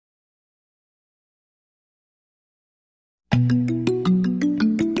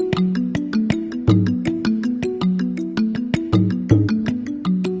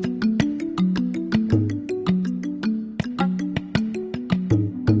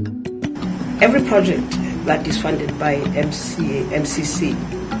every project that is funded by MCC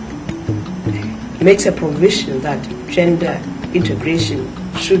makes a provision that gender integration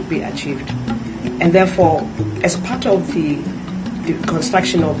should be achieved. And therefore, as part of the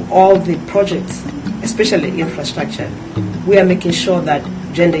construction of all the projects, especially infrastructure, we are making sure that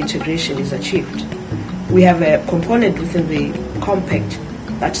gender integration is achieved. We have a component within the compact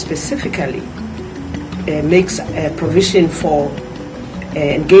that specifically makes a provision for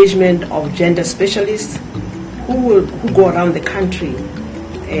engagement of gender specialists who go around the country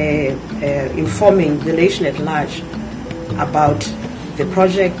informing the nation at large about the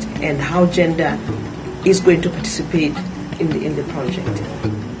project and how gender is going to participate in the project.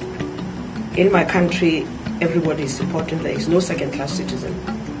 In my country, everybody is important. There is no second-class citizen.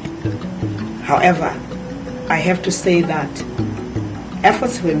 However, I have to say that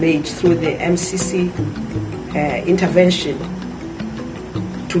efforts were made through the MCC intervention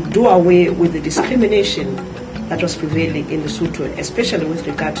to do away with the discrimination that was prevailing in Lesotho, especially with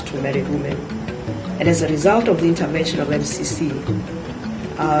regard to married women. And as a result of the intervention of MCC,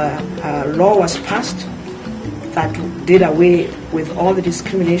 a law was passed that did away with all the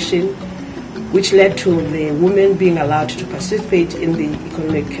discrimination, which led to the women being allowed to participate in the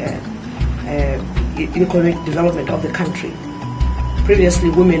economic development of the country. Previously,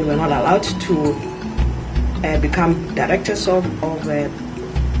 women were not allowed to become directors of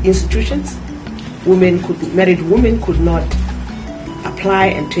institutions. Married women could not apply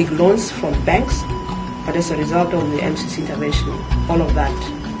and take loans from banks, but as a result of the MCC intervention, all of that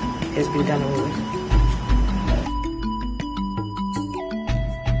has been done away with.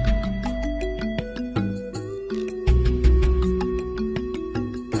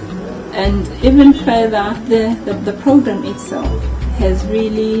 And even further, the program itself has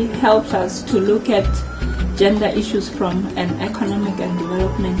really helped us to look at gender issues from an economic and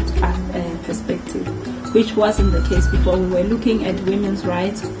development perspective, which wasn't the case before. We were looking at women's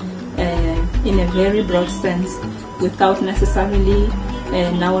rights in a very broad sense, without necessarily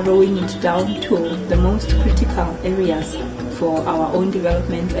narrowing it down to the most critical areas for our own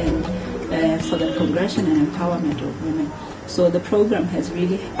development and for the progression and empowerment of women. So the program has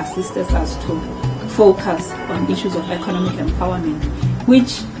really assisted us to focus on issues of economic empowerment,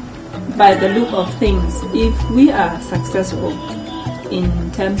 which, by the look of things, if we are successful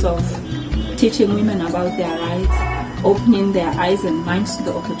in terms of teaching women about their rights, opening their eyes and minds to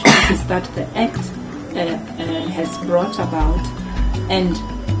the opportunities that the Act has brought about, and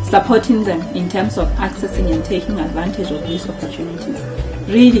supporting them in terms of accessing and taking advantage of these opportunities,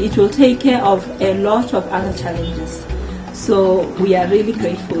 really it will take care of a lot of other challenges. So we are really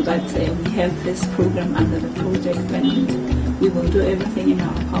grateful that we have this program under the project, and we will do everything in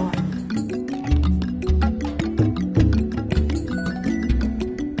our power